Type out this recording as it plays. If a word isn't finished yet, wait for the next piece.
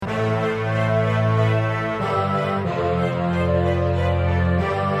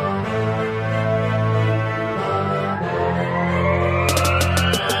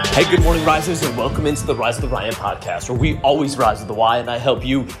Hey, good morning, Risers, and welcome into the Rise of the Ryan podcast, where we always rise with the why, and I help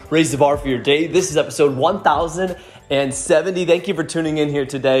you raise the bar for your day. This is episode 1070. Thank you for tuning in here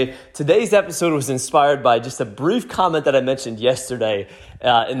today. Today's episode was inspired by just a brief comment that I mentioned yesterday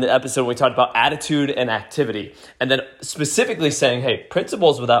in the episode when we talked about attitude and activity, and then specifically saying, hey,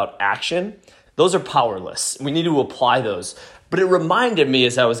 principles without action, those are powerless. We need to apply those. But it reminded me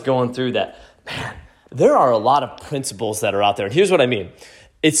as I was going through that, man, there are a lot of principles that are out there. And here's what I mean.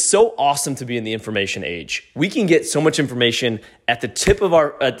 It's so awesome to be in the information age. We can get so much information at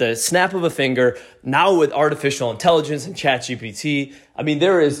the snap of a finger. Now with artificial intelligence and ChatGPT, I mean,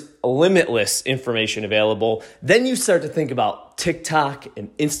 there is limitless information available. Then you start to think about TikTok and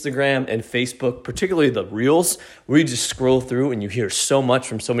Instagram and Facebook, particularly the Reels, where you just scroll through and you hear so much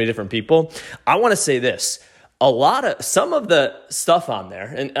from so many different people. I want to say this. Some of the stuff on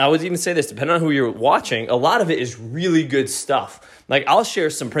there, and I would even say this, depending on who you're watching, a lot of it is really good stuff. Like I'll share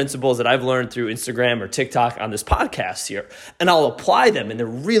some principles that I've learned through Instagram or TikTok on this podcast here, and I'll apply them, and they're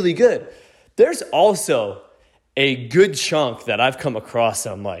really good. There's also a good chunk that I've come across.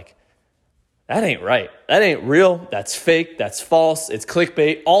 I'm like, that ain't right. That ain't real. That's fake. That's false. It's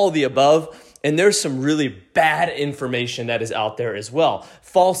clickbait, all of the above. And there's some really bad information that is out there as well.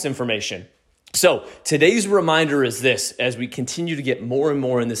 False information. So today's reminder is this, as we continue to get more and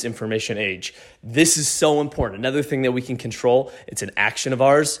more in this information age, this is so important. Another thing that we can control, it's an action of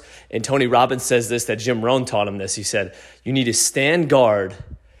ours. And Tony Robbins says this, that Jim Rohn taught him this. He said, you need to stand guard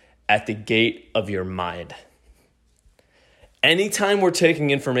at the gate of your mind. Anytime we're taking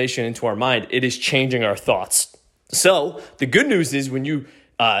information into our mind, it is changing our thoughts. So the good news is when you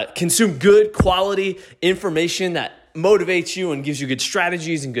consume good quality information that motivates you and gives you good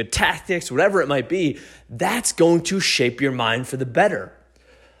strategies and good tactics, whatever it might be, that's going to shape your mind for the better.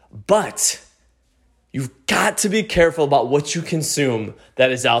 But you've got to be careful about what you consume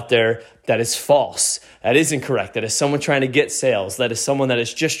that is out there that is false, that is incorrect, that is someone trying to get sales, that is someone that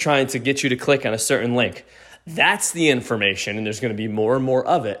is just trying to get you to click on a certain link. That's the information, and there's going to be more and more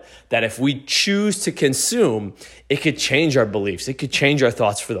of it, that if we choose to consume, it could change our beliefs. It could change our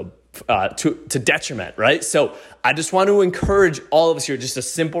thoughts for the to detriment, right? So I just want to encourage all of us here, just a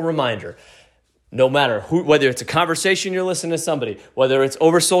simple reminder, no matter who, whether it's a conversation you're listening to somebody, whether it's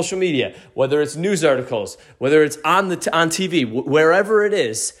over social media, whether it's news articles, whether it's on TV, wherever it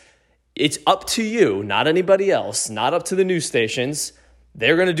is, it's up to you, not anybody else, not up to the news stations.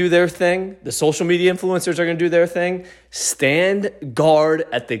 They're going to do their thing. The social media influencers are going to do their thing. Stand guard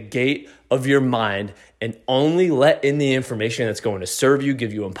at the gate of your mind and only let in the information that's going to serve you,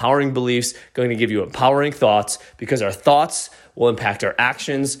 give you empowering beliefs, going to give you empowering thoughts, because our thoughts will impact our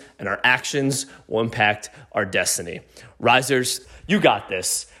actions and our actions will impact our destiny. Risers, you got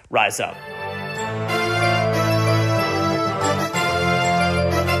this. Rise up.